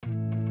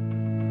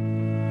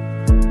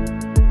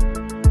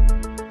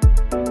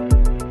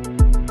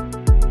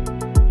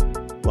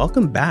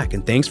Welcome back,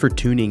 and thanks for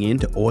tuning in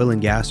to Oil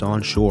and Gas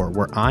Onshore,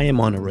 where I am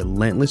on a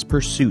relentless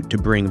pursuit to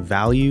bring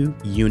value,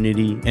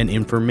 unity, and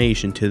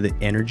information to the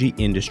energy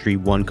industry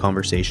one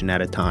conversation at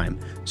a time.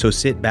 So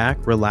sit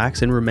back,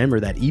 relax, and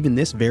remember that even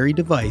this very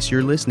device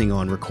you're listening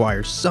on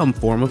requires some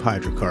form of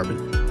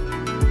hydrocarbon.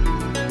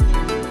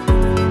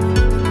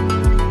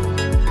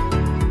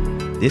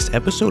 This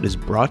episode is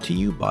brought to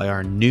you by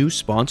our new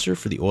sponsor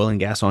for the Oil and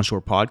Gas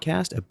Onshore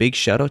podcast. A big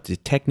shout out to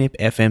Technip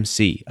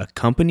FMC, a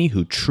company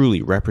who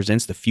truly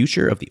represents the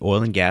future of the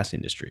oil and gas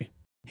industry.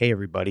 Hey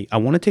everybody, I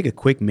want to take a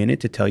quick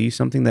minute to tell you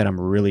something that I'm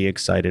really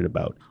excited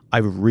about.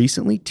 I've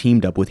recently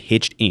teamed up with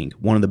Hitched Inc.,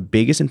 one of the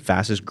biggest and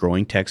fastest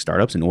growing tech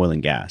startups in oil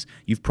and gas.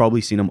 You've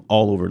probably seen them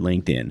all over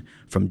LinkedIn.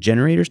 From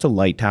generators to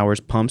light towers,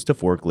 pumps to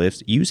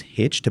forklifts, use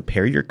Hitch to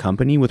pair your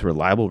company with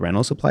reliable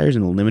rental suppliers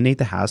and eliminate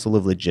the hassle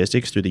of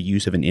logistics through the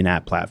use of an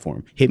in-app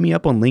platform. Hit me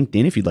up on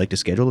LinkedIn if you'd like to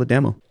schedule a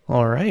demo.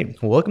 All right,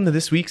 welcome to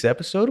this week's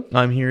episode.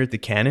 I'm here at the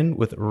Cannon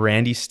with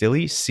Randy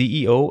Stilley,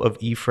 CEO of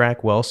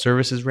eFrac Well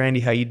Services.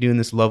 Randy, how you doing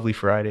this lovely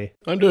Friday?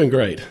 I'm doing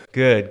great.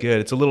 Good.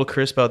 It's a little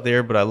crisp out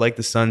there, but I like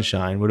the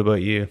sunshine. What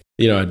about you?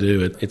 You know, I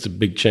do. It's a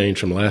big change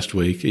from last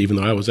week. Even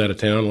though I was out of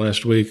town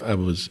last week, I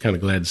was kind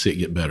of glad to see it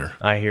get better.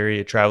 I hear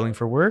you. Traveling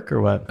for work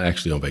or what?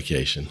 Actually on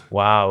vacation.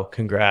 Wow.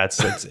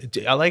 Congrats.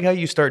 I like how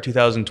you start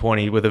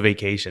 2020 with a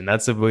vacation.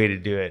 That's the way to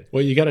do it.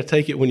 Well, you got to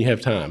take it when you have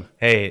time.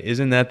 Hey,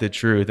 isn't that the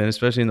truth? And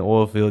especially in the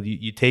oil field,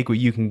 you take what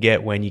you can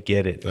get when you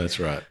get it.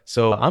 That's right.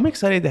 So I'm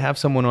excited to have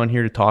someone on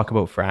here to talk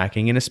about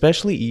fracking and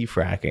especially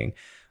e-fracking.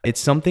 It's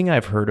something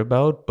I've heard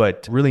about,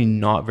 but really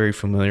not very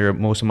familiar.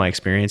 Most of my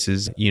experience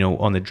is,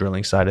 on the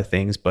drilling side of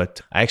things.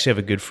 But I actually have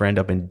a good friend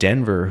up in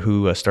Denver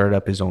who started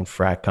up his own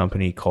frac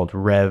company called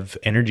Rev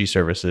Energy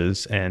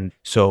Services.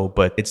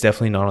 But it's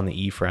definitely not on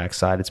the e-frac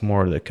side. It's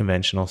more of the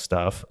conventional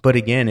stuff. But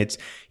again, it's,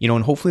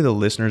 and hopefully the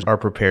listeners are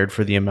prepared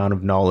for the amount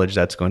of knowledge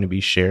that's going to be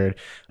shared.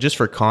 Just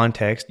for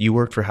context, you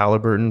worked for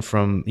Halliburton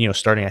from,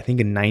 starting, I think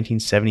in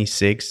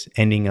 1976,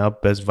 ending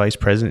up as vice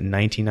president in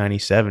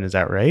 1997. Is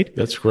that right?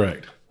 That's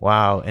correct.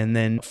 Wow. And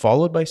then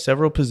followed by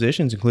several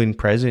positions, including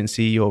president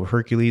and CEO of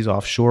Hercules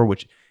Offshore,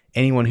 which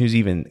anyone who's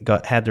even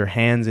had their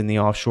hands in the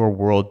offshore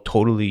world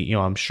totally,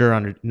 I'm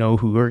sure know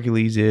who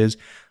Hercules is.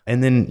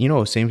 And then,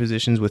 same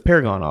positions with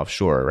Paragon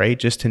Offshore, right?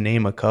 Just to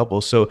name a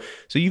couple. So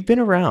you've been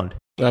around.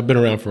 I've been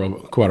around for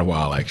quite a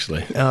while,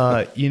 actually.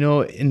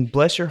 And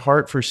bless your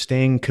heart for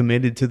staying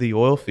committed to the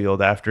oil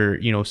field after,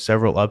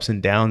 several ups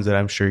and downs that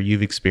I'm sure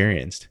you've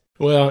experienced.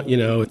 Well,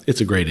 it's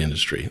a great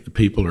industry. The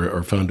people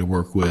are fun to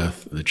work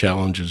with. The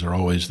challenges are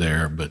always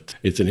there, but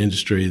it's an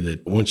industry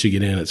that once you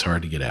get in, it's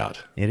hard to get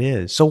out. It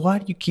is. So why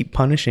do you keep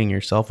punishing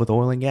yourself with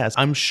oil and gas?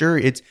 I'm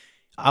sure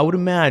I would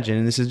imagine,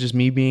 and this is just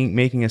me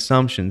making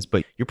assumptions,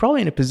 but you're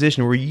probably in a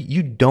position where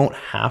you don't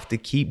have to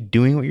keep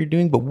doing what you're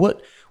doing, but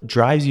what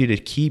drives you to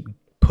keep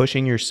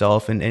pushing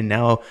yourself and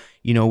now,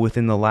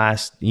 within the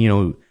last,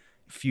 few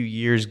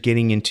years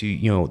getting into,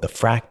 the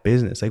frac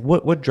business? Like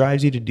what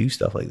drives you to do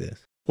stuff like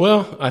this?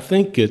 Well, I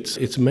think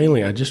it's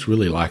mainly I just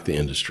really like the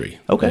industry.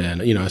 Okay.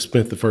 And, I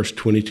spent the first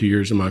 22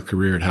 years of my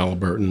career at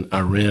Halliburton.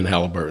 I ran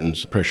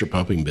Halliburton's pressure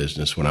pumping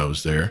business when I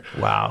was there.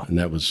 Wow. And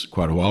that was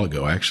quite a while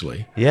ago,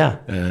 actually.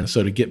 Yeah.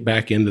 So to get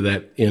back into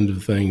that end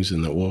of things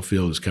in the oil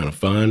field is kind of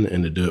fun,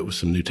 and to do it with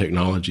some new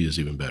technology is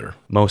even better.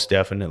 Most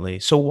definitely.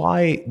 So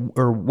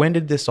when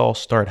did this all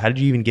start? How did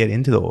you even get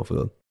into the oil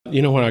field?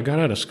 When I got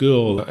out of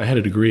school, I had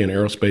a degree in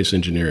aerospace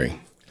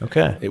engineering.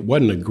 Okay. It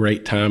wasn't a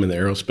great time in the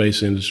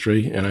aerospace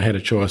industry, and I had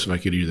a choice if I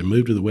could either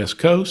move to the West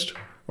Coast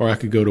or I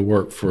could go to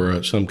work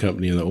for some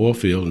company in the oil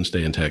field and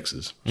stay in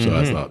Texas. So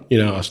I thought,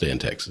 I'll stay in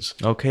Texas.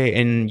 Okay.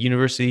 And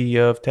University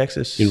of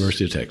Texas?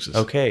 University of Texas.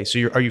 Okay.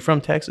 So are you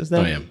from Texas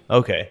then? I am.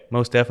 Okay.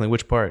 Most definitely.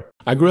 Which part?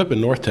 I grew up in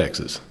North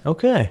Texas.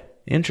 Okay.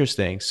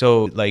 Interesting.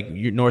 So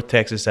you're North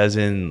Texas as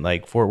in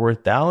like Fort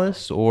Worth,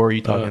 Dallas, or are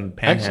you talking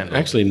Panhandle?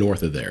 Actually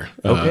north of there.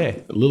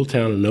 Okay. A little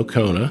town of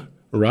Nocona,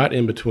 right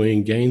in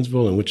between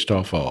Gainesville and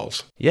Wichita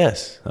Falls.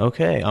 Yes.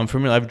 Okay. I'm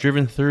familiar. I've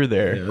driven through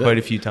there quite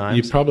a few times.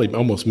 You probably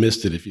almost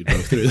missed it if you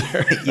drove through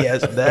there.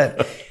 Yes,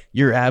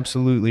 you're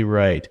absolutely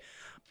right.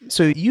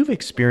 So you've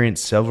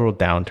experienced several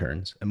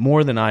downturns,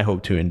 more than I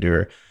hope to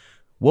endure.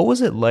 What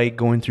was it like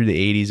going through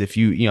the 80s? If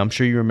I'm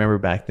sure you remember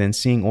back then,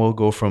 seeing oil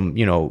go from,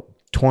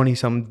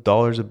 $20-some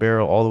a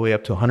barrel all the way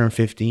up to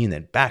 115,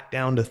 then back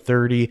down to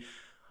 30.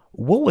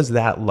 What was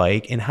that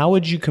like? And how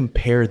would you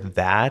compare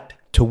that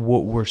to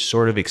what we're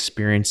sort of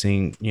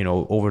experiencing,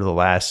 over the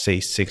last, say,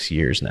 6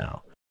 years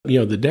now?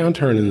 The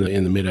downturn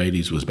in the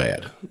mid-'80s was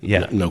bad.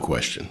 Yeah. No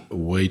question.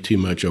 Way too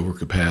much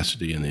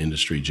overcapacity in the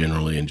industry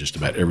generally, and just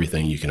about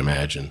everything you can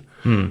imagine.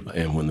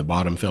 And when the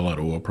bottom fell out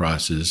of oil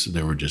prices,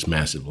 there were just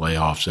massive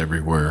layoffs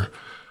everywhere.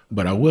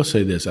 But I will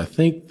say this, I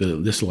think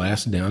this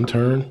last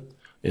downturn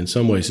in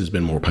some ways has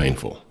been more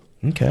painful.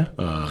 Okay.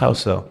 How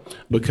so?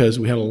 Because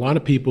we had a lot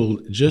of people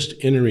just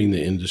entering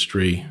the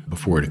industry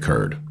before it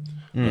occurred.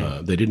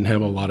 They didn't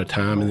have a lot of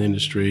time in the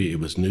industry. It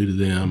was new to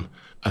them.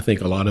 I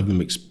think a lot of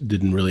them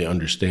didn't really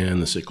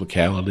understand the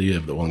cyclicality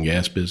of the oil and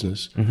gas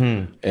business.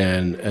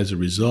 And as a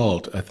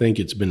result, I think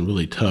it's been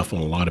really tough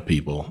on a lot of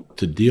people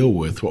to deal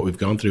with what we've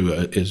gone through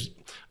is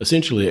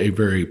essentially a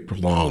very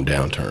prolonged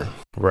downturn.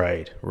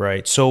 Right.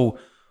 So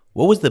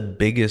what was the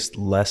biggest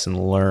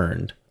lesson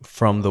learned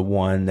from the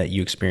one that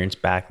you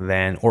experienced back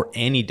then, or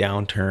any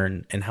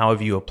downturn, and how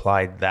have you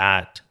applied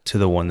that to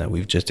the one that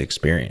we've just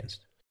experienced?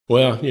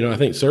 Well, I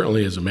think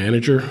certainly as a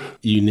manager,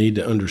 you need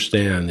to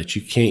understand that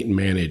you can't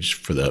manage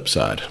for the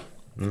upside.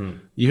 In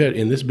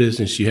this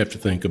business, you have to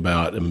think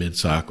about a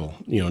mid-cycle,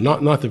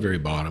 not the very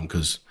bottom,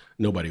 because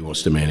nobody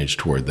wants to manage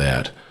toward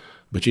that.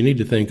 But you need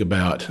to think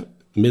about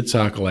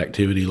mid-cycle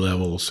activity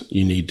levels.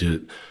 You need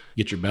to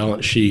get your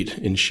balance sheet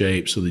in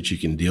shape so that you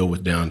can deal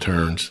with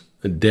downturns.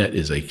 Debt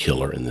is a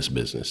killer in this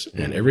business.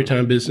 And every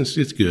time business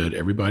gets good,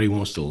 everybody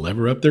wants to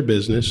lever up their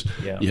business.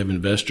 Yeah. You have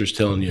investors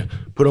telling you,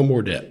 put on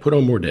more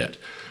debt,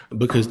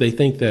 because they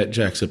think that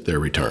jacks up their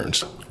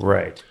returns.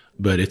 Right.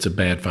 But it's a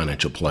bad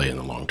financial play in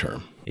the long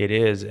term. It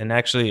is. And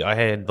actually, I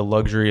had the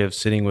luxury of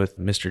sitting with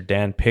Mr.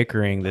 Dan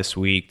Pickering this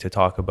week to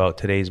talk about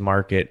today's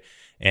market.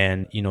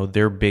 And,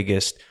 their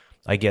biggest,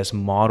 I guess,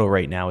 motto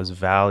right now is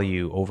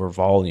value over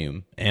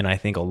volume. And I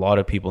think a lot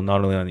of people,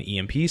 not only on the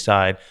E&P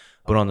side,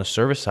 but on the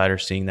service side, are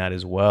seeing that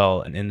as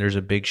well. And there's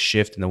a big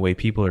shift in the way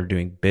people are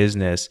doing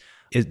business.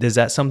 Is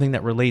that something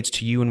that relates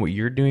to you and what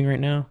you're doing right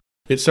now?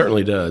 It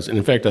certainly does. And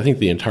in fact, I think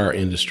the entire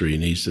industry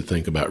needs to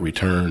think about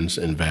returns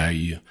and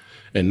value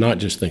and not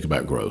just think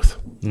about growth.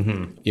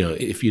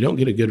 If you don't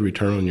get a good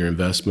return on your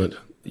investment,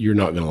 you're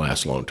not going to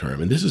last long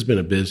term. And this has been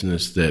a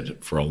business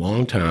that for a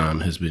long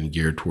time has been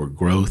geared toward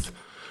growth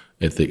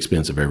at the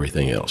expense of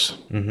everything else.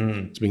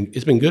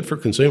 It's been good for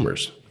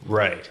consumers.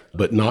 Right.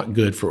 But not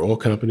good for oil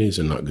companies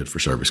and not good for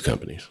service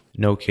companies.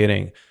 No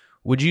kidding.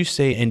 Would you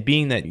say, and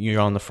being that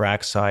you're on the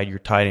frac side, you're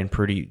tied in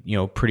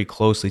pretty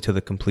closely to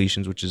the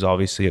completions, which is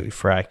obviously a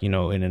frac,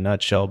 in a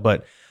nutshell,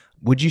 but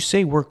would you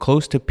say we're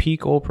close to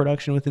peak oil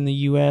production within the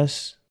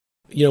U.S.?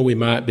 We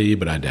might be,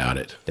 but I doubt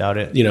it.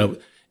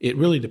 It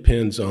really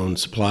depends on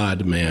supply,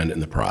 demand,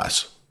 and the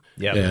price.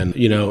 Yep. And,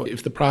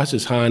 if the price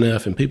is high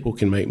enough and people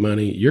can make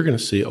money, you're going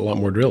to see a lot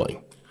more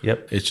drilling.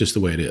 Yep. It's just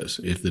the way it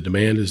is. If the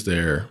demand is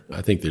there,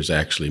 I think there's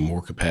actually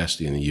more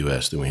capacity in the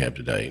U.S. than we have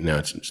today. Now,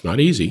 it's not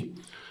easy.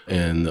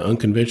 And the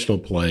unconventional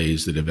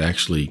plays that have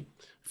actually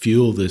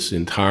fueled this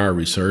entire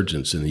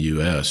resurgence in the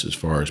U.S. as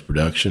far as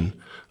production,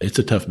 it's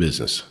a tough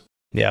business.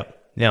 Yeah.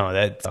 No,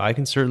 that I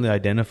can certainly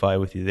identify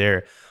with you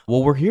there.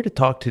 Well, we're here to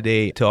talk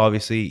today to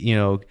obviously,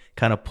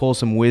 kind of pull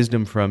some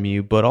wisdom from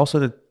you, but also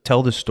to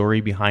tell the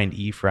story behind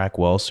eFrac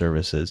Well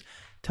Services.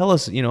 Tell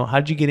us, how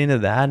did you get into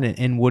that,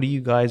 and what do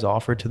you guys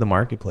offer to the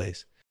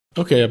marketplace?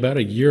 Okay, about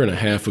a year and a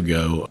half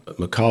ago,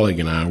 my colleague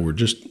and I were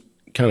just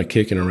kind of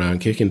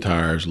kicking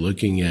tires,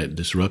 looking at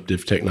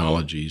disruptive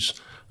technologies,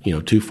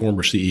 two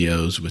former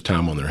CEOs with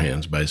time on their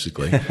hands,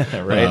 basically.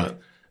 Right.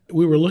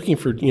 We were looking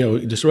for,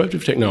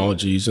 disruptive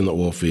technologies in the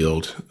oil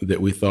field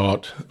that we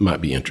thought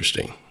might be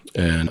interesting.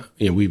 And,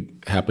 we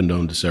happened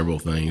on to several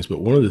things,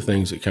 but one of the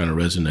things that kind of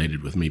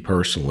resonated with me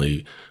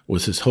personally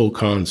was this whole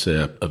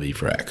concept of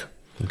eFrac.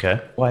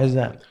 Okay. Why is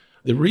that?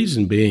 The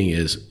reason being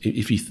is,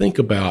 if you think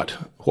about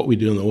what we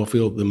do in the oil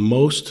field, the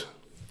most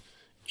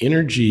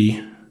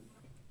energy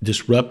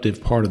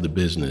disruptive part of the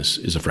business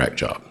is a frac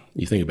job.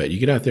 You think about it, you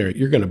get out there,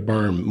 you're going to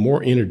burn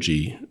more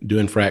energy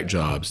doing frac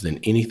jobs than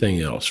anything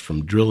else,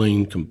 from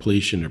drilling,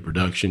 completion, to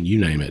production, you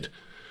name it.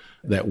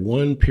 That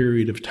one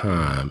period of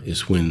time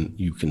is when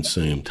you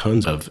consume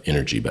tons of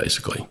energy,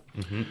 basically.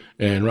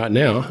 And right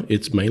now,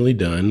 it's mainly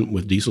done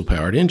with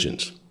diesel-powered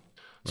engines.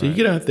 So you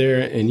get out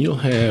there and you'll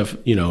have,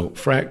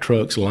 frac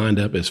trucks lined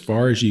up as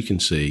far as you can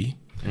see.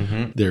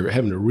 They're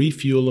having to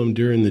refuel them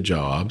during the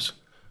jobs.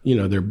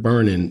 They're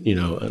burning,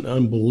 an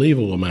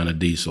unbelievable amount of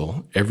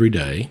diesel every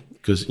day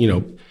because,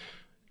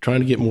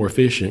 trying to get more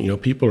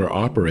efficient, people are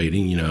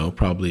operating,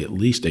 probably at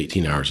least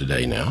 18 hours a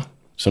day now,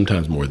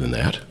 sometimes more than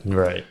that.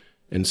 Right.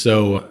 And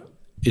so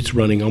it's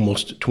running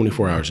almost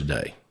 24 hours a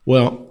day.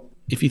 Well,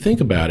 if you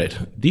think about it,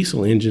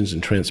 diesel engines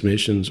and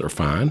transmissions are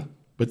fine,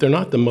 but they're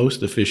not the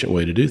most efficient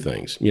way to do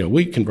things.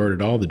 We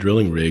converted all the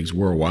drilling rigs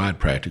worldwide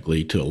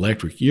practically to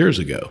electric years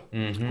ago.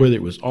 Whether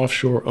it was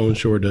offshore,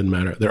 onshore, doesn't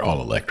matter. They're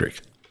all electric.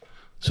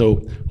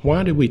 So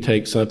why did we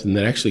take something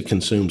that actually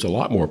consumes a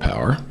lot more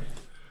power,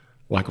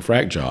 like a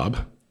frac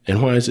job,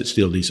 and why is it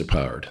still diesel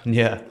powered?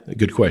 Yeah.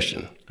 Good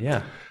question.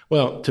 Yeah.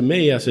 Well, to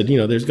me, I said,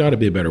 there's got to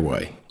be a better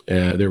way.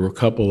 There were a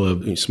couple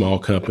of small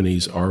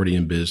companies already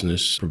in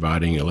business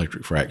providing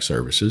electric frac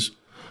services,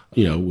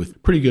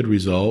 with pretty good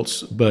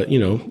results, but,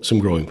 some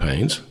growing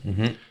pains.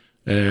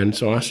 And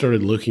so I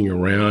started looking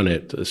around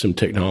at some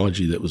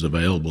technology that was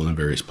available in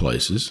various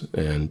places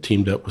and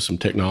teamed up with some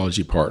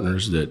technology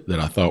partners that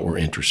I thought were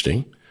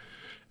interesting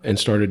and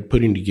started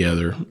putting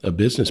together a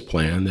business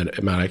plan that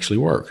it might actually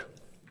work.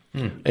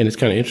 And it's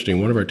kind of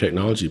interesting. One of our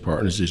technology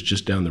partners is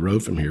just down the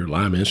road from here,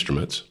 Lime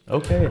Instruments.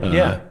 Okay,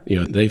 yeah.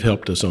 They've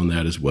helped us on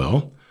that as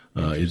well.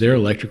 They're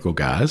electrical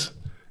guys,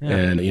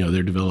 and,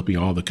 they're developing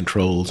all the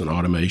controls and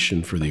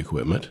automation for the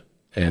equipment.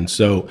 And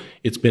so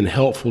it's been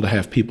helpful to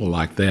have people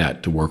like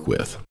that to work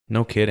with.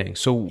 No kidding.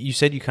 So you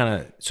said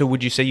so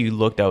would you say you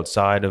looked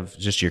outside of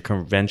just your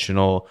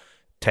conventional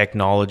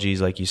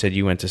technologies? Like you said,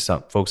 you went to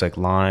some folks like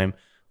Lime.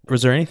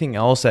 Was there anything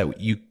else that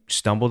you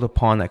stumbled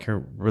upon that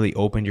really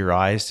opened your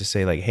eyes to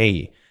say like,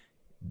 hey,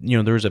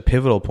 there was a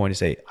pivotal point to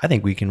say, I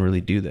think we can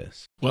really do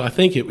this? Well, I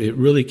think it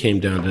really came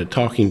down to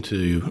talking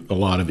to a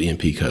lot of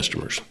E&P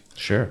customers.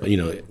 Sure.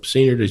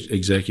 Senior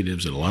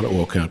executives at a lot of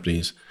oil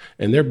companies,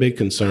 and their big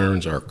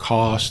concerns are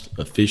cost,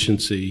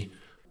 efficiency,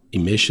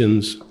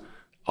 emissions,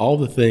 all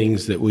the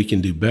things that we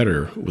can do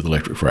better with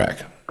electric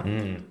frac.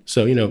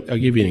 So, I'll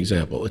give you an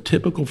example. A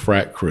typical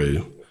frac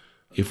crew,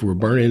 if we're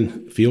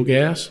burning fuel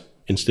gas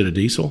instead of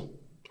diesel,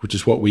 which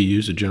is what we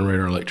use to generate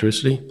our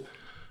electricity,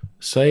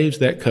 saves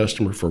that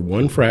customer for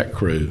one frac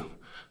crew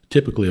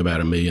typically about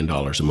 $1 million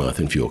a month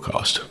in fuel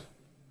cost.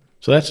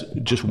 So that's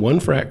just one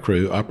frac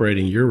crew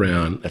operating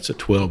year-round. That's a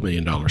 $12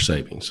 million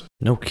savings.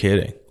 No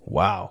kidding.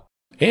 Wow.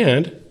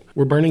 And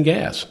we're burning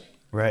gas.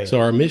 Right. So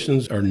our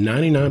emissions are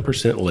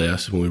 99%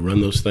 less when we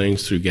run those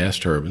things through gas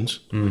turbines.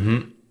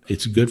 Mm-hmm.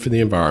 It's good for the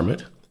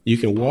environment. You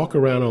can walk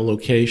around on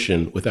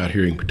location without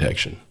hearing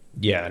protection.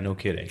 Yeah, no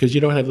kidding. Because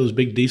you don't have those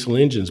big diesel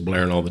engines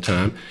blaring all the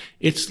time.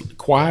 It's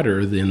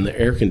quieter than the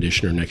air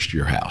conditioner next to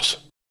your house.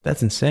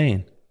 That's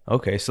insane.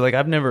 Okay, so like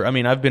I've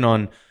been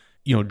on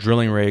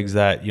drilling rigs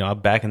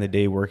that, back in the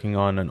day working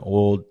on an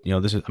old,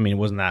 it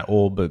wasn't that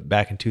old, but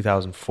back in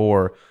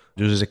 2004,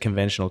 there was a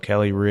conventional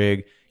Kelly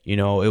rig, it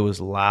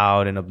was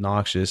loud and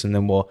obnoxious. And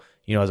then,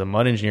 as a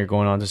mud engineer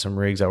going on to some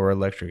rigs that were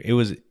electric, it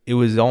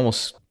was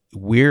almost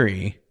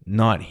weary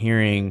not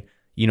hearing,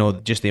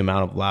 just the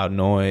amount of loud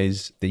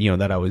noise that,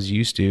 that I was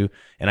used to.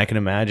 And I can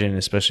imagine,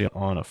 especially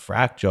on a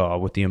frac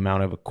job with the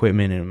amount of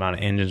equipment and amount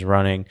of engines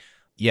running,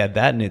 yeah,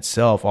 that in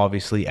itself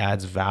obviously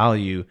adds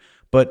value.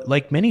 But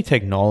like many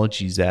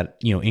technologies that,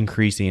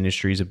 increase the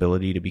industry's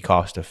ability to be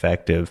cost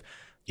effective,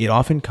 it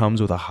often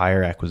comes with a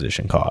higher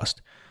acquisition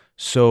cost.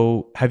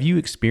 So have you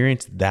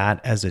experienced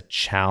that as a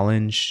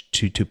challenge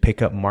to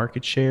pick up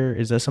market share?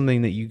 Is that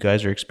something that you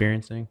guys are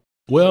experiencing?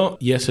 Well,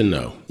 yes and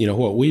no.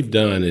 What we've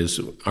done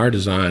is our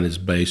design is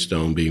based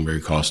on being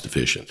very cost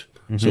efficient.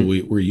 Mm-hmm. So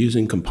we're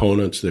using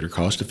components that are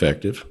cost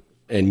effective.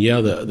 And yeah,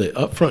 the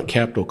upfront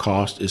capital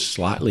cost is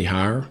slightly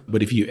higher.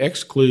 But if you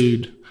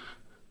exclude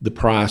the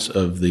price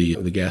of the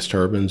gas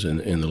turbines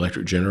and the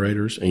electric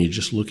generators, and you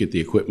just look at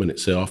the equipment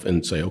itself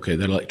and say, okay,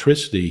 that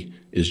electricity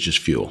is just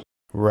fuel.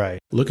 Right.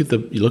 You look at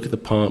the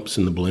pumps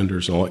and the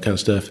blenders and all that kind of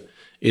stuff.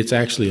 It's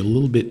actually a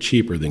little bit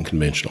cheaper than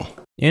conventional.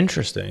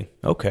 Interesting.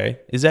 Okay.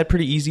 Is that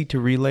pretty easy to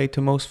relay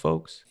to most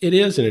folks? It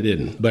is and it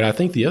isn't. But I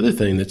think the other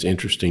thing that's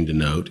interesting to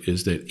note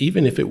is that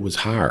even if it was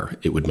higher,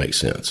 it would make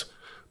sense,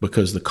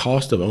 because the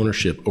cost of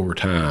ownership over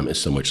time is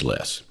so much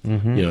less.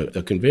 Mm-hmm.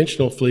 A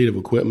conventional fleet of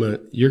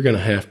equipment, you're going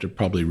to have to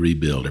probably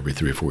rebuild every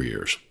 3 or 4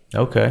 years.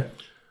 Okay.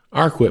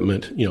 Our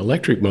equipment,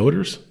 electric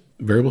motors,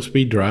 variable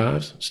speed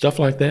drives, stuff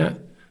like that,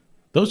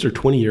 those are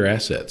 20-year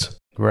assets.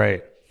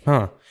 Right.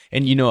 Huh.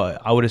 And,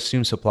 I would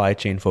assume supply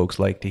chain folks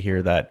like to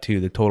hear that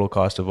too, the total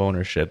cost of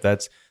ownership.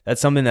 That's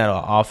something that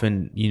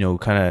often,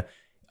 kind of,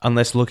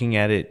 unless looking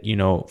at it,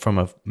 from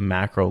a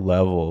macro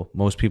level,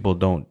 most people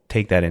don't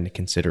take that into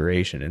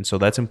consideration. And so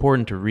that's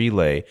important to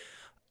relay.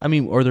 I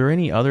mean, are there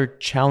any other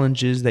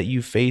challenges that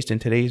you faced in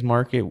today's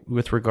market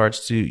with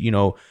regards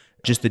to,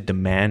 just the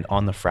demand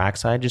on the frac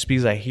side? Just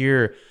because I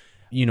hear,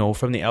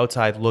 from the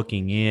outside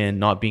looking in,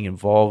 not being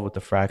involved with the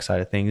frac side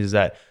of things, is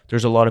that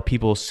there's a lot of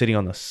people sitting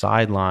on the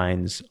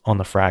sidelines on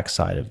the frac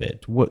side of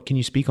it. What can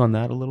you speak on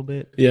that a little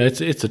bit? Yeah,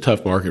 it's a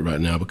tough market right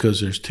now because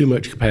there's too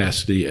much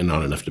capacity and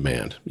not enough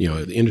demand.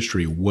 The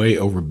industry way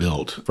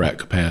overbuilt frac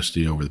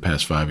capacity over the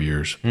past 5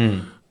 years.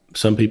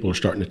 Some people are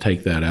starting to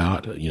take that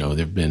out.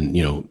 There've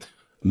been,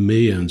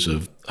 millions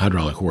of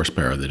hydraulic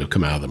horsepower that have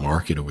come out of the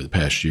market over the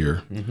past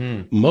year,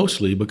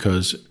 mostly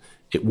because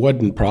it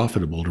wasn't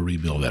profitable to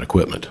rebuild that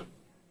equipment.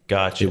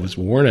 Gotcha. It was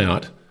worn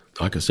out.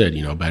 Like I said,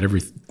 about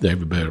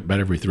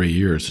every 3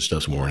 years, the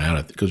stuff's worn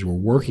out because we're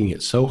working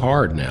it so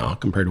hard now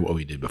compared to what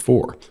we did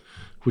before,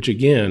 which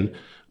again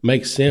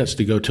makes sense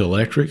to go to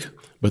electric,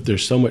 but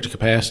there's so much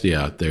capacity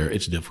out there,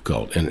 it's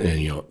difficult. And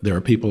there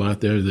are people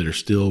out there that are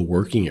still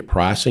working at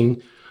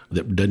pricing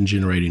that doesn't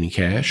generate any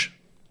cash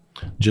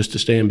just to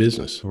stay in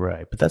business.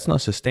 Right. But that's not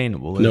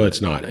sustainable. No,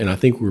 it's not. And I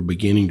think we're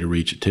beginning to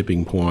reach a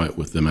tipping point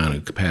with the amount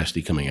of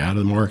capacity coming out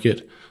of the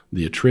market.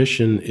 The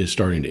attrition is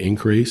starting to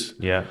increase.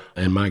 Yeah.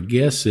 And my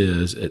guess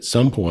is at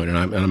some point, and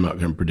I'm not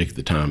going to predict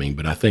the timing,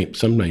 but I think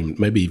sometime,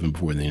 maybe even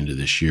before the end of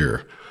this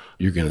year,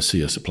 you're going to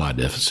see a supply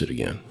deficit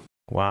again.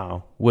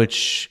 Wow.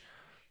 Which,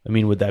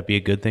 would that be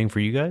a good thing for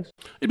you guys?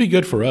 It'd be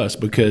good for us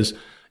because,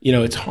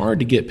 it's hard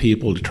to get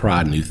people to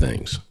try new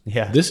things.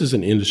 Yeah. This is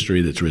an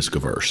industry that's risk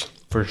averse.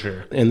 For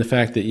sure. And the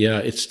fact that,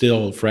 it's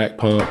still frac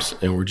pumps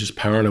and we're just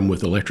powering them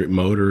with electric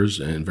motors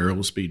and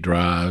variable speed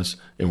drives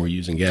and we're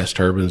using gas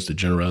turbines to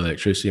generate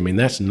electricity.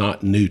 That's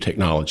not new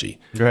technology.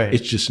 Right.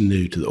 It's just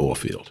new to the oil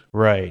field.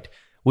 Right.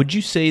 Would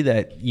you say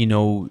that,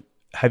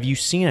 have you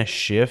seen a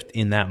shift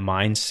in that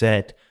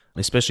mindset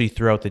especially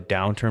throughout the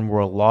downturn where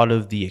a lot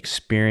of the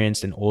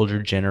experienced and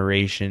older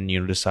generation,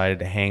 decided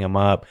to hang them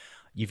up.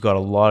 You've got a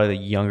lot of the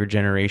younger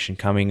generation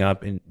coming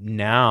up, and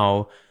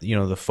now,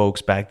 the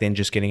folks back then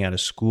just getting out of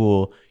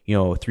school,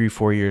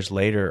 3-4 years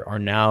later are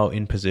now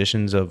in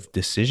positions of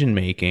decision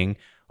making.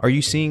 Are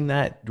you seeing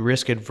that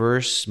risk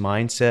adverse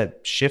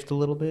mindset shift a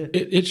little bit?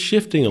 It's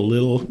shifting a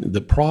little.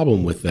 The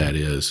problem with that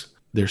is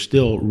they're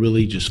still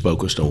really just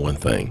focused on one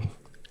thing: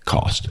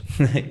 cost.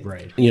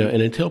 Right.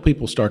 And until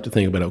people start to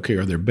think about, okay,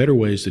 are there better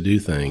ways to do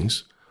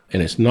things?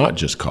 And it's not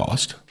just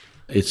cost.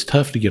 It's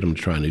tough to get them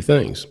to try new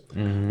things.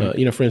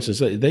 Mm-hmm. For instance,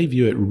 they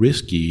view it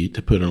risky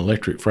to put an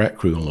electric frac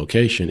crew on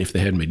location if they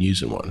hadn't been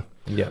using one.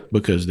 Yeah.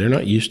 Because they're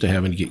not used to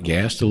having to get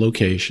gas to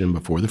location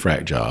before the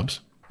frac jobs.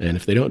 And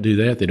if they don't do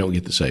that, they don't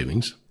get the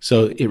savings.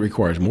 So it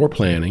requires more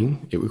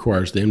planning. It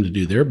requires them to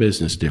do their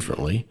business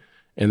differently.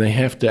 And they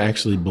have to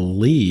actually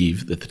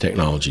believe that the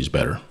technology is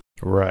better.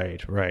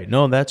 Right.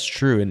 No, that's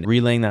true. And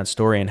relaying that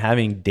story and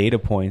having data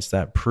points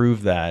that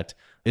prove that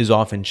is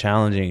often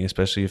challenging,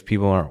 especially if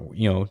people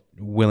aren't,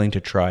 willing to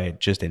try it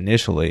just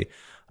initially.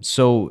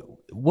 So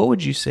what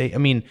would you say? I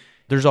mean,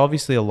 there's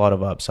obviously a lot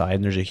of upside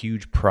and there's a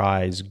huge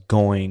prize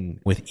going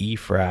with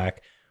eFrac.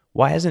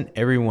 Why hasn't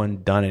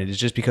everyone done it? It's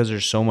just because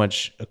there's so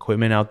much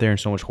equipment out there and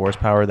so much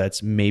horsepower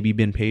that's maybe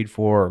been paid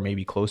for or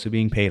maybe close to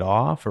being paid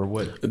off, or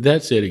what?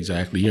 That's it,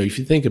 exactly. If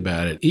you think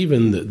about it,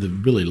 even the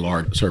really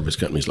large service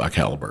companies like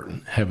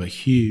Halliburton have a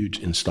huge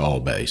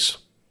install base.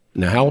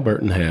 Now,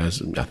 Halliburton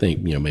has, I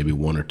think, maybe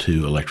 1 or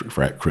 2 electric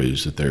frac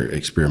crews that they're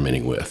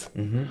experimenting with.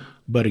 Mm-hmm.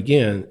 But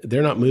again,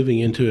 they're not moving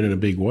into it in a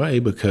big way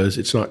because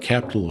it's not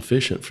capital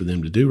efficient for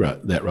them to do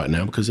that right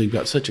now because they've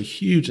got such a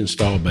huge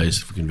install base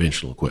for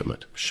conventional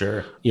equipment.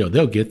 Sure.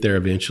 They'll get there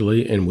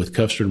eventually. And with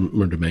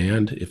customer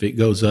demand, if it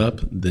goes up,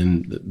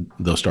 then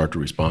they'll start to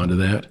respond to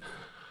that.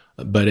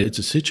 But it's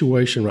a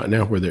situation right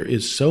now where there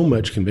is so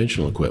much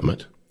conventional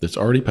equipment that's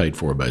already paid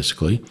for,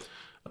 basically.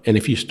 And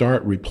if you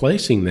start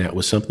replacing that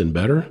with something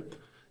better,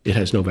 it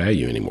has no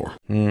value anymore.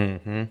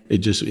 Mm-hmm.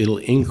 It'll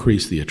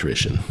increase the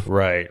attrition.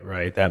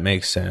 Right. That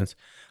makes sense.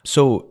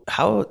 So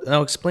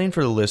now explain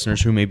for the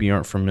listeners who maybe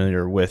aren't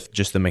familiar with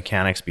just the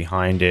mechanics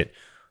behind it.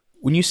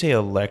 When you say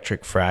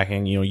electric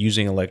fracking,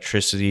 using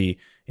electricity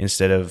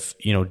instead of,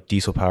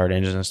 diesel powered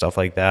engines and stuff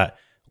like that,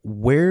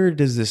 where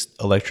does this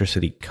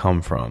electricity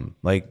come from?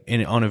 Like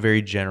on a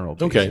very general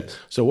basis. Okay.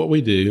 So what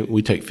we do,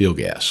 we take field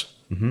gas.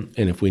 Mm-hmm.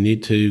 And if we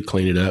need to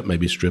clean it up,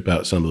 maybe strip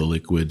out some of the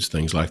liquids,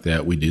 things like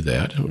that, we do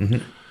that. Mm-hmm.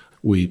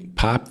 We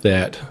pipe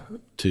that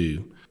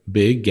to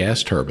big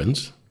gas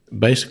turbines,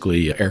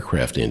 basically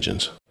aircraft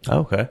engines.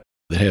 Okay.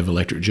 That have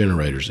electric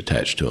generators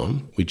attached to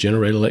them. We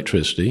generate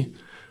electricity.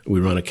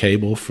 We run a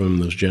cable from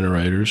those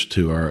generators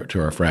to our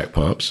frac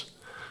pumps,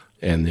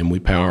 and then we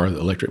power the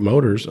electric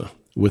motors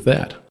with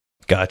that.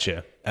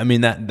 Gotcha. I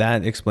mean,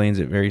 that explains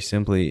it very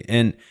simply.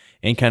 And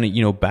kind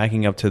of,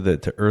 backing up to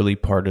the early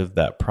part of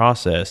that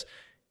process,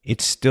 it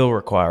still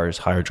requires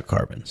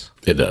hydrocarbons.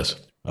 It does.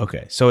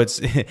 Okay. So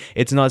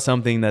it's not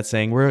something that's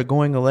saying we're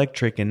going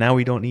electric and now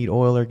we don't need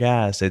oil or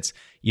gas. It's,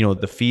 the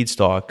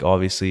feedstock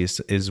obviously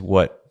is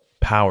what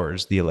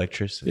powers the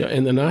electricity. Yeah.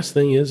 And the nice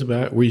thing is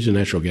we're using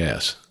natural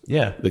gas.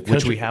 Yeah.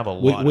 Which we have a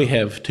lot. We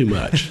have too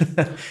much.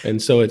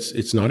 And so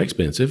it's not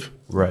expensive.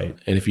 Right.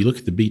 And if you look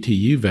at the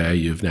BTU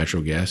value of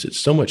natural gas, it's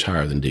so much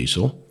higher than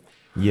diesel.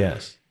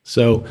 Yes.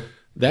 So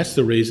that's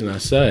the reason I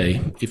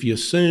say if you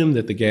assume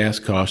that the gas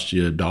costs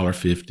you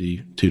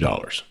 $1.50,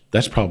 $2,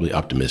 that's probably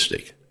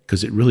optimistic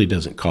because it really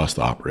doesn't cost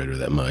the operator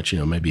that much.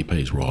 Maybe he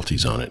pays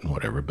royalties on it and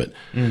whatever, but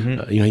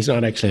he's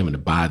not actually having to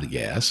buy the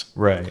gas.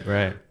 Right.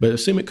 But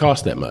assume it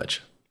costs that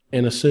much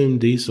and assume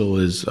diesel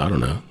is, I don't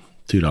know,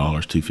 $2,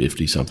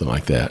 $2.50, something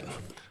like that.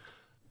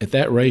 At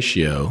that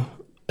ratio,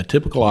 a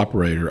typical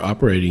operator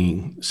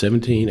operating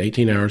 17,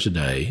 18 hours a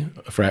day,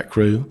 a frac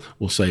crew,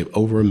 will save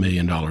over $1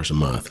 million a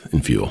month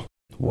in fuel.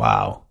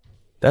 Wow.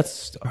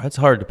 That's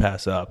hard to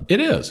pass up. It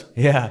is.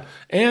 Yeah.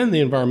 And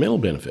the environmental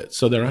benefits.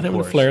 So they're not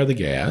having to flare the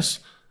gas.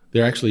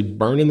 They're actually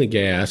burning the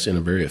gas in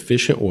a very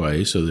efficient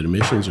way so that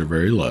emissions are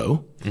very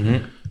low.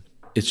 Mm-hmm.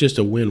 It's just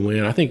a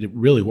win-win. I think that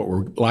really what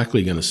we're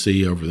likely going to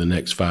see over the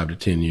next 5 to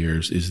 10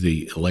 years is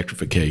the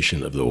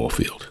electrification of the oil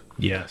field.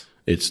 Yes.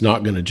 It's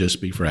not going to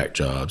just be frac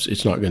jobs.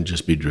 It's not going to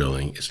just be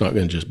drilling. It's not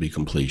going to just be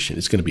completion.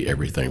 It's going to be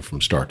everything from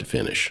start to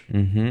finish.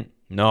 Mm-hmm.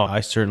 No, I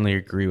certainly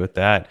agree with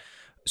that.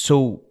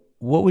 So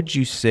what would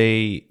you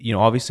say,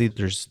 obviously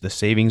there's the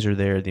savings are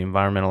there, the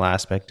environmental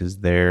aspect is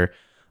there.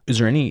 Is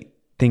there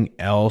anything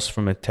else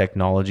from a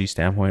technology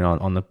standpoint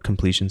on the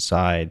completion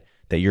side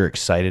that you're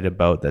excited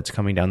about that's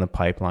coming down the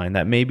pipeline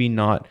that maybe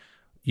not,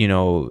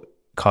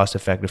 cost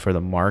effective for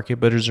the market,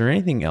 but is there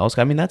anything else?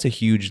 I mean, that's a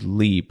huge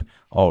leap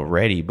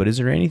already, but is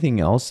there anything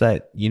else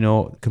that,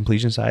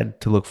 completion side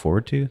to look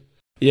forward to?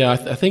 Yeah,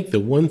 I think the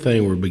one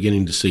thing we're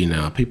beginning to see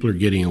now, people are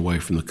getting away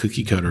from the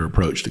cookie cutter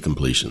approach to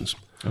completions.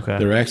 Okay.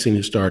 They're actually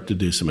going to start to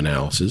do some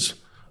analysis.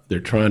 They're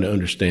trying to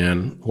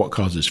understand what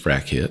causes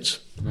frac hits.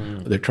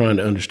 They're trying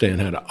to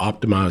understand how to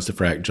optimize the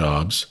frac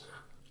jobs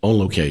on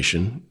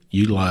location,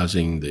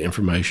 utilizing the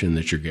information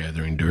that you're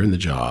gathering during the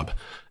job.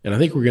 And I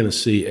think we're going to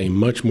see a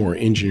much more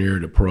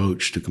engineered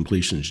approach to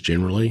completions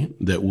generally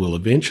that will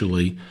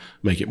eventually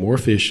make it more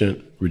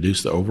efficient,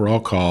 reduce the overall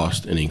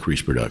cost, and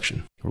increase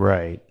production.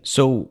 Right.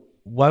 So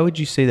why would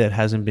you say that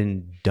hasn't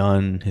been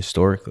done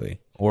historically?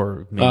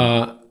 Or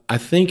maybe I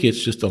think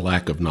it's just a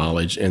lack of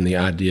knowledge and the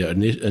idea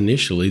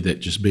initially that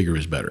just bigger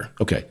is better.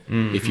 Okay,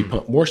 if you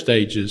pump more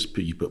stages,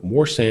 you put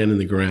more sand in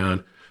the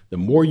ground, the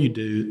more you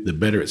do, the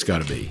better it's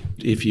got to be.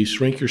 If you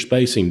shrink your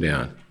spacing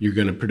down, you're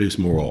going to produce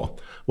more oil.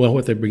 Well,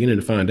 what they're beginning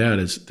to find out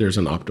is there's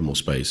an optimal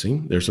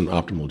spacing, there's an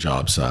optimal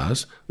job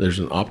size, there's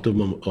an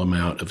optimal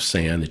amount of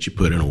sand that you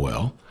put in a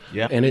well.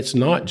 Yeah. And it's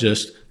not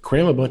just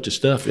cram a bunch of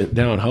stuff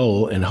down a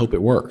hole and hope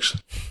it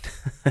works.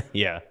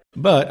 yeah.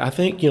 But I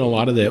think, a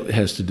lot of that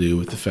has to do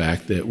with the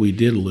fact that we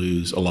did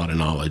lose a lot of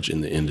knowledge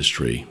in the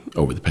industry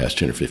over the past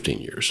 10 or 15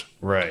 years.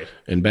 Right.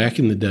 And back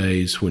in the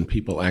days when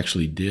people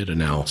actually did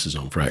analysis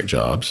on frac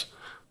jobs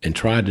and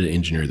tried to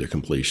engineer their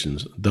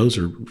completions, those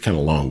are kind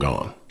of long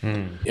gone.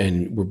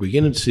 And we're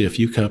beginning to see a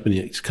few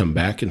companies come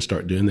back and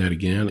start doing that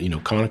again.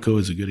 Conoco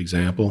is a good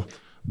example.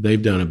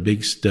 They've done a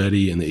big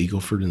study in the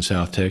Eagle Ford in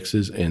South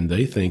Texas, and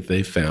they think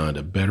they found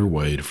a better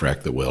way to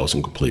frac the wells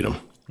and complete them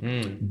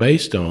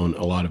based on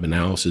a lot of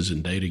analysis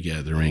and data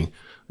gathering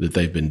that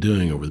they've been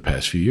doing over the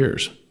past few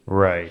years.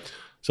 Right.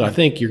 So I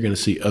think you're going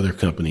to see other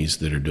companies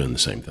that are doing the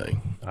same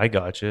thing. I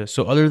gotcha.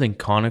 So other than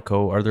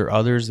Conoco, are there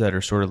others that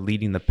are sort of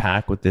leading the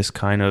pack with this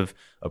kind of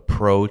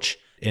approach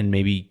and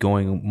maybe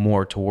going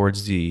more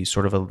towards the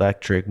sort of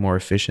electric, more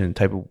efficient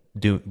type of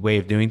way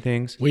of doing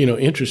things? Well,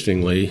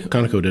 interestingly,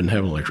 Conoco didn't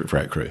have an electric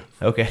frac crew.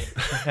 Okay.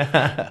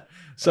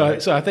 So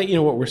I think,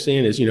 what we're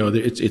seeing is,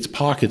 it's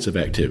pockets of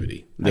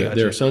activity.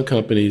 There are some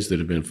companies that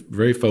have been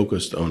very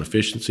focused on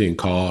efficiency and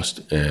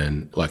cost,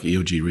 and like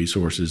EOG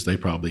Resources, they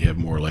probably have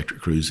more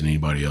electric crews than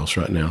anybody else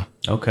right now.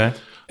 Okay.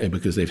 And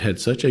because they've had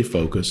such a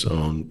focus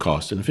on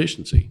cost and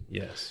efficiency.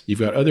 Yes. You've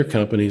got other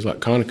companies like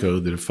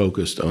Conoco that have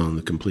focused on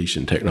the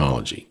completion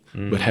technology,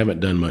 but haven't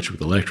done much with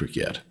electric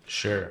yet.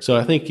 Sure. So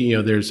I think,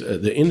 there's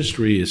the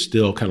industry is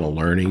still kind of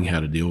learning how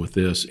to deal with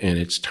this, and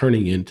it's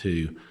turning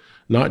into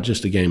not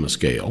just a game of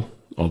scale,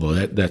 although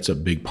that's a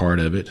big part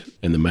of it,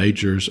 and the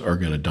majors are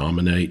going to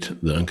dominate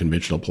the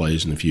unconventional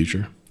plays in the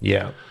future.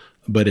 Yeah.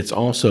 But it's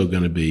also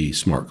going to be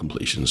smart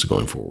completions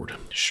going forward.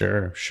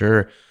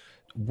 Sure.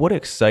 What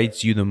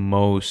excites you the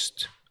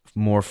most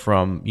more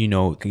from,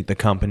 the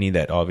company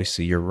that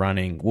obviously you're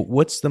running?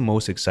 What's the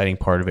most exciting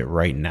part of it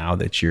right now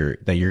that you're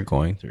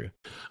going through?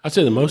 I'd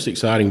say the most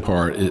exciting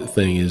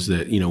thing is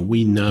that,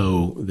 we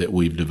know that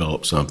we've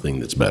developed something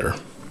that's better.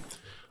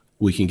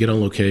 We can get on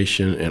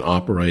location and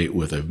operate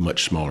with a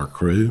much smaller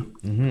crew,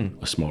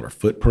 a smaller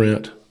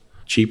footprint,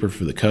 cheaper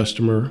for the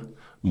customer,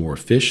 more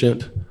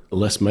efficient,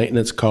 less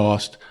maintenance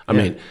cost. I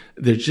mean,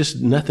 there's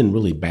just nothing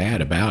really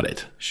bad about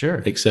it.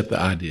 Sure. Except the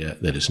idea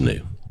that it's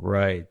new.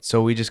 Right.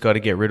 So we just got to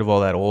get rid of all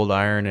that old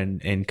iron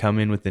and come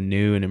in with the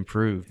new and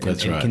improve.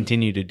 That's right. And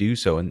continue to do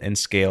so and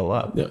scale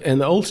up.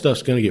 And the old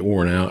stuff's going to get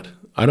worn out.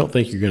 I don't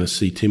think you're going to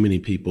see too many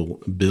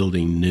people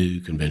building new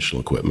conventional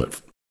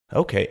equipment.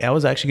 Okay. That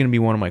was actually going to be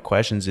one of my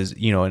questions is,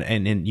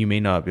 and you may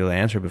not be able to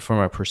answer, but from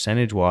a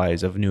percentage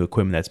wise of new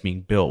equipment that's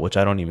being built, which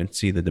I don't even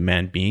see the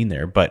demand being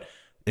there, but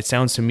it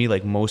sounds to me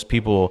like most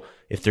people,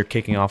 if they're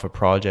kicking off a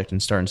project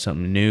and starting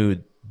something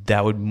new,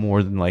 that would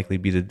more than likely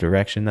be the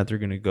direction that they're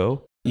going to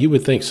go. You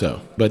would think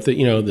so. But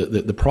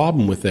the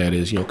problem with that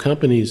is,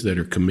 companies that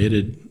are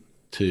committed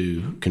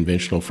to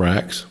conventional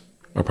fracs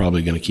are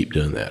probably going to keep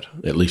doing that,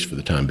 at least for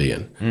the time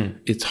being.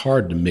 It's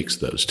hard to mix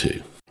those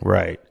two.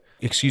 Right.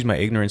 Excuse my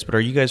ignorance, but are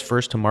you guys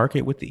first to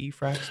market with the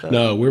e-frac stuff?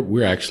 No,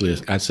 we're actually,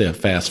 I'd say, a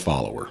fast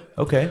follower.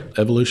 Okay.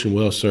 Evolution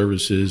Well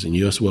Services and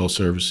U.S. Well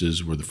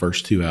Services were the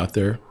first two out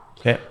there.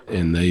 Okay.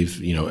 And they've,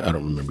 I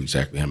don't remember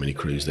exactly how many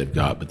crews they've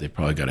got, but they've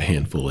probably got a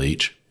handful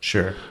each.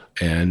 Sure.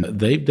 And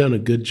they've done a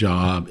good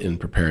job in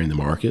preparing the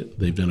market.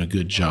 They've done a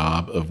good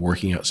job of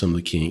working out some of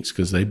the kinks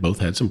because they both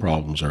had some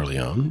problems early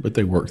on, but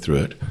they worked through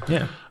it.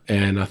 Yeah.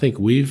 And I think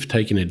we've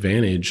taken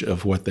advantage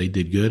of what they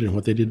did good and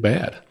what they did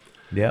bad.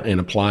 Yeah. And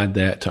applied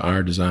that to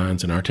our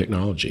designs and our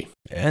technology.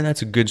 And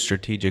that's a good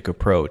strategic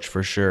approach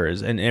for sure.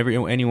 And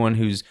anyone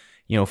who's,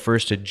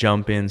 first to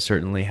jump in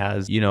certainly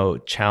has,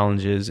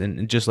 challenges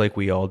and just like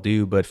we all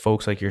do, but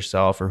folks like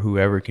yourself or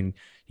whoever can,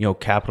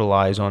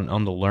 capitalize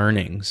on the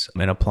learnings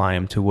and apply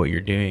them to what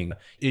you're doing.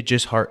 It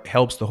just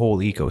helps the whole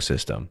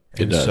ecosystem.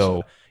 It does.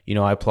 So,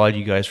 I applaud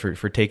you guys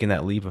for taking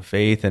that leap of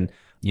faith. And,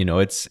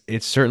 it's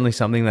certainly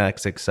something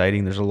that's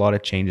exciting. There's a lot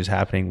of changes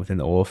happening within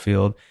the oil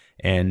field.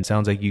 And it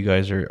sounds like you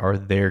guys are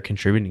there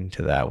contributing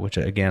to that, which,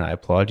 again, I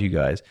applaud you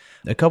guys.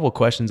 A couple of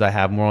questions I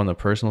have more on the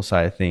personal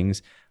side of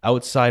things.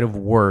 Outside of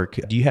work,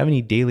 do you have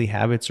any daily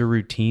habits or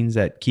routines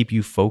that keep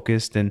you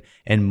focused and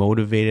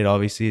motivated?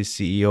 Obviously, as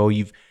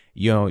CEO,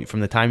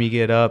 from the time you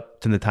get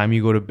up to the time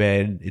you go to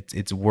bed,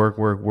 it's work.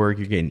 You're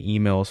getting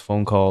emails,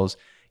 phone calls,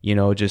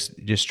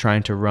 just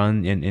trying to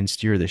run and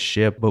steer the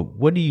ship. But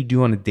what do you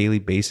do on a daily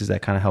basis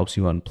that kind of helps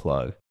you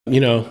unplug?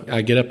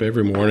 I get up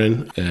every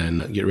morning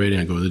and get ready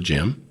and I go to the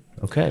gym.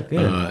 Okay,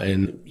 good.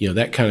 And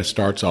that kind of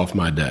starts off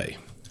my day.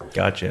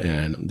 Gotcha.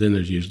 And then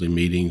there's usually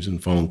meetings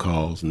and phone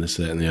calls and this,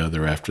 that, and the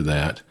other after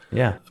that.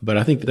 Yeah. But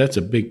I think that's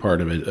a big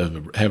part of it,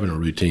 of having a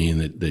routine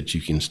that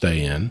you can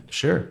stay in.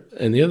 Sure.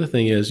 And the other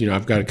thing is,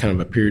 I've got a kind of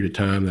a period of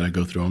time that I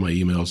go through all my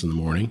emails in the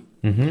morning.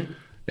 Mm-hmm.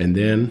 And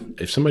then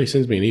if somebody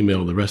sends me an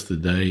email the rest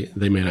of the day,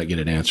 they may not get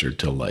it answered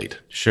till late.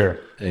 Sure.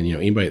 And,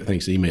 anybody that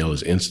thinks email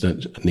is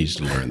instant needs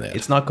to learn that.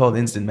 It's not called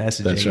instant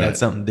messaging. That's right. That's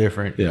something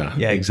different. Yeah,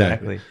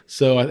 exactly.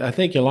 So I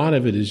think a lot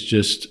of it is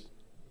just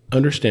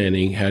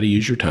understanding how to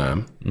use your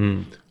time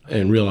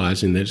and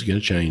realizing that it's going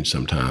to change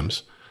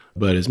sometimes.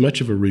 But as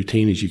much of a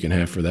routine as you can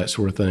have for that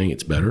sort of thing,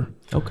 it's better.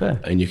 Okay.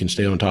 And you can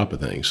stay on top of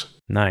things.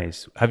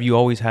 Nice. Have you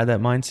always had that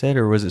mindset,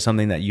 or was it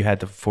something that you had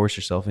to force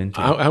yourself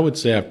into? I would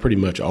say I've pretty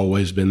much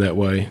always been that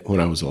way when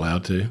I was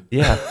allowed to.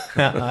 Yeah,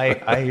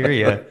 I hear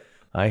you.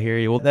 I hear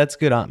you. Well, that's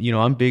good.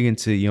 I'm big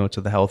into,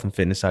 to the health and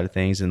fitness side of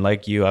things. And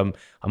like you, I'm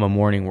a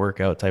morning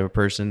workout type of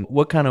person.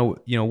 What kind of,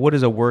 what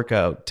does a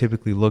workout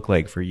typically look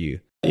like for you?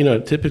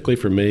 Typically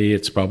for me,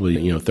 it's probably,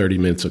 30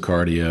 minutes of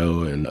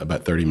cardio and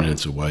about 30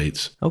 minutes of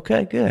weights.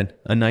 Okay, good.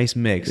 A nice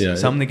mix. Yeah,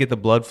 something to get the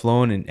blood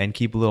flowing and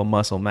keep a little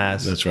muscle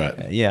mass. That's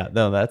right. Yeah,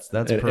 no, that's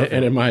perfect.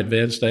 And at my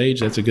advanced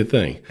age, that's a good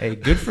thing. Hey,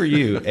 good for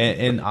you.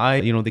 and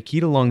I, the key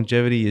to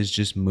longevity is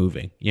just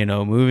moving,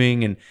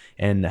 moving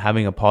and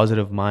having a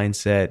positive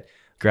mindset,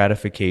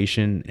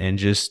 gratification, and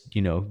just,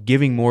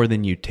 giving more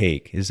than you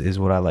take is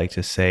what I like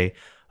to say.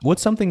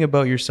 What's something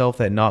about yourself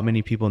that not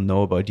many people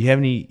know about? Do you have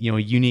any,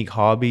 unique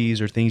hobbies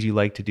or things you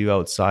like to do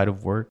outside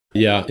of work?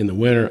 Yeah, in the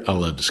winter, I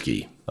love to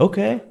ski.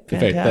 Okay,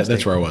 fantastic. In fact,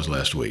 that's where I was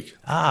last week.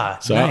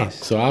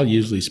 Nice. So I'll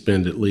usually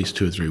spend at least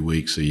 2 or 3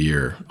 weeks a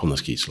year on the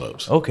ski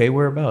slopes. Okay,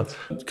 whereabouts?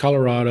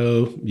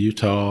 Colorado,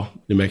 Utah,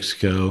 New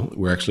Mexico.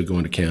 We're actually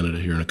going to Canada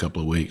here in a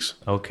couple of weeks.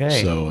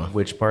 Okay. So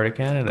which part of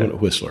Canada? Going to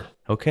Whistler.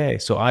 Okay,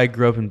 so I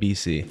grew up in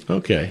BC.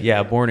 Okay.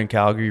 Yeah, born in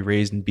Calgary,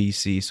 raised in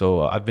BC.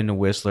 So I've been to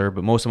Whistler,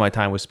 but most of my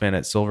time was spent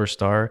at Silver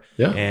Star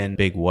and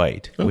Big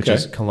White, which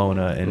is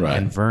Kelowna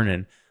and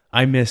Vernon.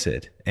 I miss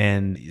it.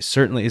 And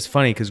certainly it's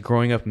funny because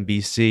growing up in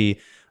BC,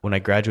 when I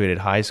graduated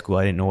high school,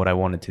 I didn't know what I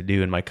wanted to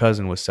do. And my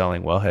cousin was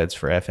selling wellheads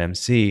for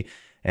FMC.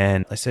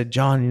 And I said,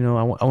 John,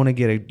 I want to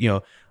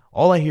get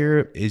all I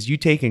hear is you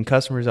taking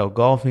customers out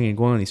golfing and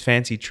going on these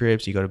fancy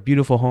trips. You got a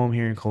beautiful home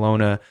here in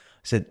Kelowna. I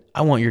said,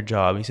 I want your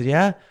job. He said,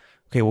 yeah.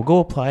 Okay, well, go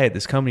apply at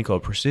this company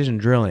called Precision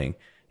Drilling,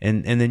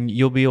 and then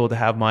you'll be able to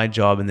have my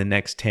job in the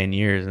next 10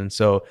 years. And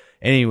so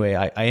anyway,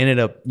 I ended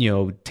up,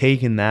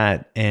 taking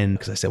that, and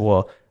because I said,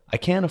 well, I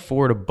can't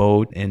afford a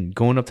boat and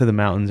going up to the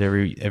mountains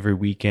every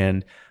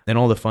weekend and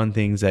all the fun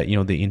things that,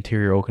 the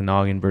interior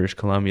Okanagan, British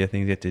Columbia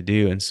things you have to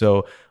do. And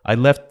so I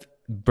left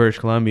British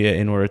Columbia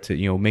in order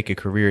to, make a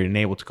career and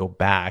able to go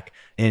back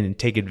and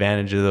take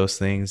advantage of those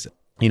things,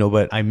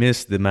 but I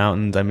miss the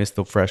mountains. I miss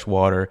the fresh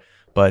water.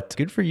 But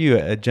good for you,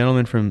 a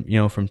gentleman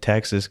from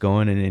Texas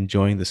going and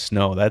enjoying the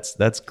snow.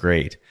 That's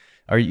great.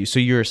 So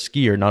you're a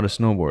skier, not a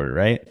snowboarder,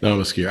 right? No,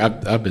 I'm a skier.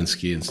 I've been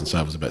skiing since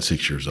I was about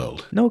 6 years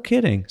old. No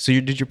kidding. So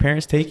did your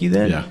parents take you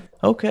then? Yeah.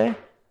 Okay.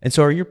 And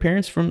so are your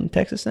parents from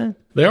Texas then?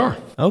 They are.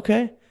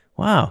 Okay.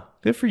 Wow.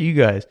 Good for you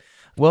guys.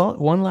 Well,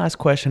 one last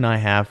question I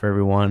have for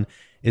everyone.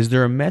 Is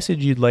there a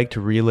message you'd like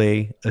to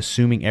relay,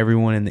 assuming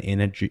everyone in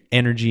the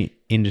energy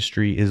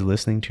industry is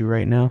listening to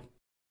right now?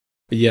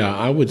 Yeah,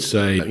 I would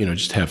say,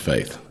 just have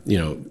faith.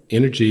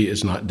 Energy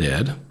is not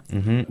dead.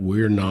 Mm-hmm.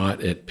 We're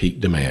not at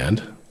peak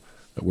demand.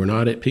 We're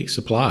not at peak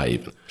supply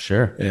even.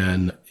 Sure.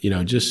 And,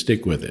 just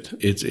stick with it.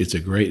 It's a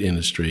great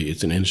industry.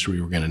 It's an industry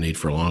we're going to need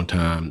for a long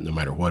time, no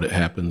matter what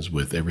happens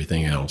with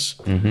everything else,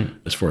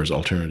 as far as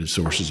alternative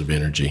sources of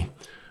energy.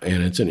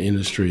 And it's an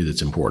industry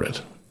that's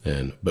important.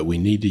 But we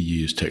need to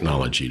use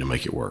technology to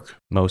make it work.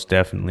 Most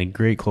definitely.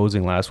 Great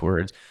closing last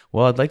words.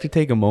 Well, I'd like to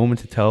take a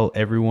moment to tell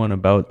everyone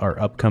about our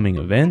upcoming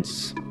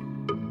events.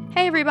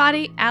 Hey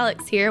everybody,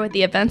 Alex here with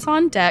the events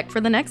on deck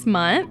for the next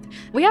month.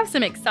 We have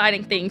some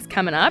exciting things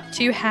coming up,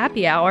 2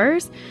 happy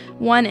hours,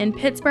 one in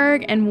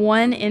Pittsburgh and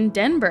one in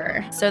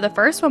Denver. So the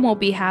first one will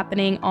be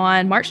happening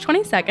on March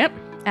 22nd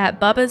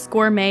at Bubba's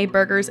Gourmet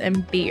Burgers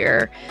and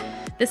Beer.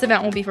 This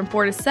event will be from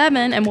 4 to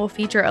 7 and will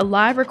feature a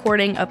live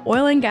recording of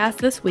Oil and Gas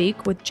This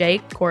Week with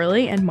Jake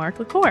Corley and Mark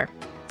LaCour.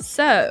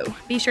 So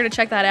be sure to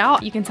check that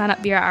out. You can sign up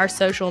via our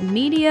social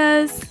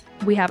medias.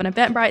 We have an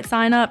Eventbrite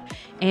sign up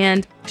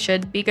and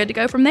should be good to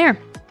go from there.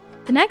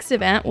 The next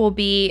event will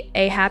be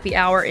a happy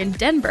hour in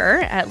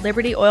Denver at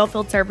Liberty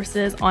Oilfield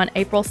Services on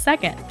April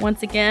 2nd.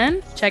 Once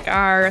again, check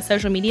our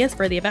social medias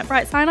for the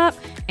Eventbrite sign up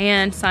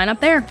and sign up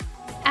there.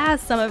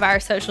 As some of our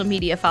social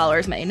media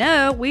followers may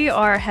know, we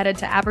are headed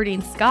to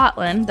Aberdeen,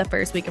 Scotland the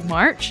first week of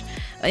March,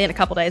 in a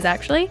couple days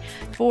actually,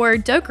 for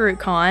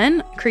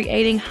DokeruCon,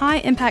 creating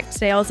high-impact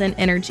sales in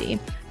energy.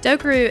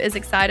 Dokeru is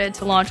excited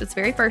to launch its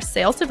very first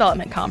sales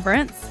development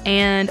conference,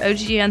 and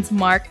OGGN's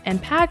Mark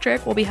and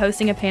Patrick will be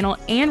hosting a panel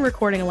and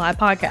recording a live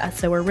podcast,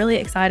 so we're really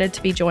excited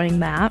to be joining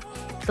that.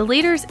 The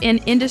Leaders in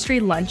Industry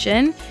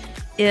Luncheon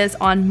is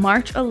on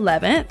March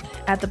 11th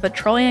at the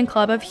Petroleum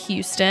Club of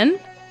Houston.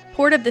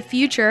 Port of the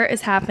Future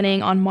is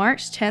happening on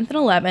March 10th and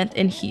 11th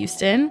in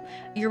Houston.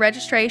 Your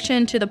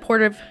registration to the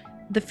Port of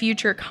The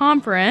Future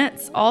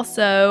Conference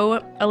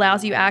also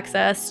allows you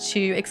access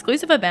to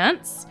exclusive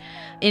events,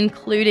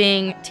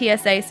 including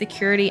TSA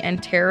Security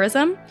and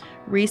Terrorism,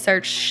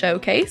 Research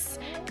Showcase,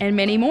 and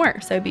many more.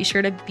 So be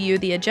sure to view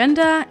the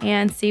agenda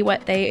and see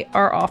what they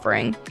are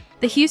offering.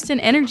 The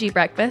Houston Energy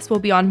Breakfast will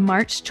be on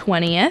March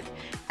 20th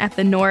at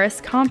the Norris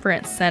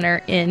Conference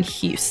Center in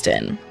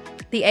Houston.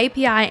 The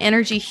API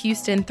Energy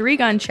Houston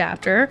 3-Gun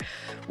Chapter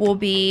will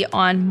be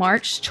on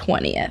March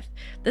 20th.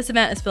 This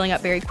event is filling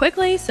up very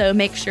quickly, so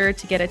make sure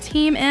to get a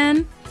team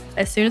in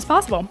as soon as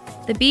possible.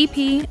 The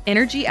BP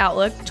Energy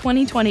Outlook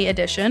 2020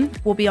 edition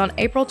will be on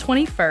April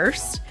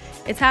 21st.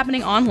 It's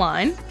happening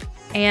online,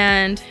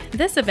 and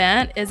this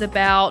event is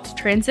about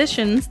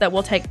transitions that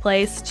will take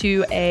place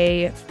to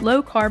a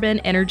low-carbon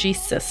energy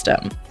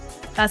system.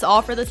 That's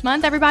all for this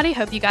month, everybody.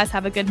 Hope you guys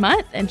have a good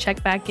month, and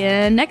check back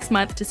in next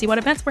month to see what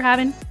events we're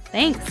having.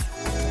 Thanks.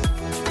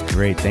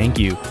 Great, thank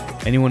you.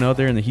 Anyone out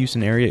there in the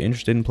Houston area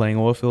interested in playing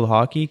oilfield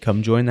hockey,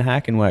 come join the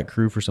Hack and Whack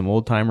crew for some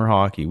old-timer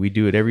hockey. We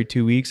do it every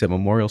 2 weeks at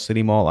Memorial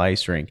City Mall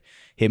Ice Rink.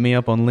 Hit me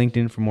up on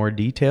LinkedIn for more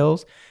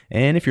details.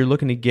 And if you're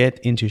looking to get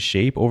into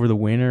shape over the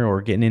winter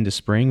or getting into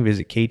spring,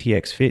 visit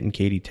KTX Fit in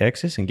Katy,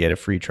 Texas, and get a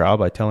free trial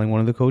by telling one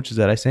of the coaches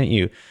that I sent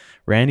you.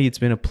 Randy, it's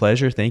been a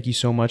pleasure. Thank you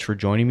so much for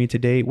joining me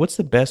today. What's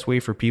the best way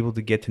for people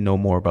to get to know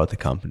more about the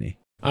company?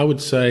 I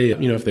would say,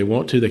 if they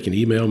want to, they can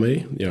email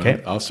me.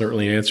 Okay. I'll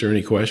certainly answer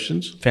any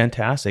questions.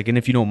 Fantastic. And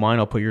if you don't mind,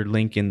 I'll put your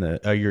link in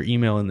your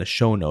email in the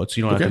show notes.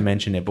 You don't have to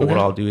mention it, but what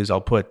I'll do is I'll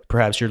put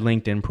perhaps your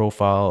LinkedIn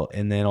profile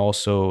and then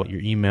also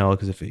your email,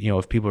 because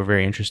if people are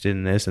very interested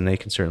in this, and they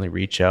can certainly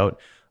reach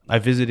out. I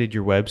visited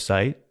your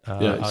website.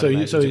 So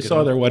you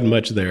saw there wasn't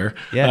much there.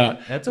 Yeah,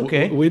 that's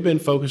okay. We've been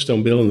focused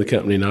on building the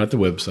company, not the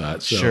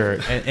website. So. Sure,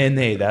 and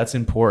hey, that's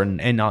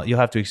important. And you'll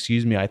have to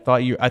excuse me. I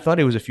thought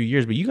it was a few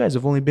years, but you guys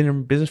have only been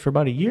in business for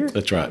about a year.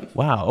 That's right.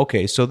 Wow.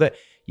 Okay. So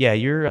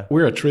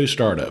we're a true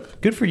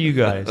startup. Good for you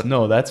guys.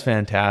 No, that's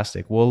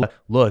fantastic. Well,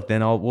 look,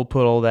 then we'll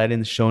put all that in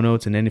the show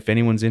notes, and then if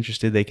anyone's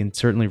interested, they can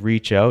certainly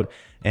reach out.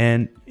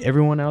 And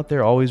everyone out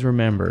there, always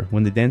remember,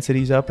 when the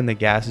density's up and the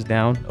gas is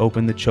down,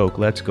 open the choke.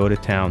 Let's go to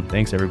town.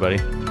 Thanks, everybody.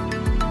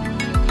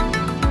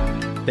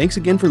 Thanks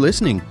again for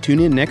listening. Tune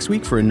in next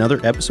week for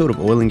another episode of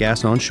Oil and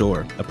Gas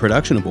Onshore, a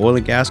production of Oil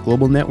and Gas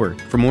Global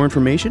Network. For more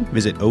information,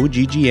 visit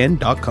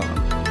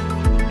oggn.com.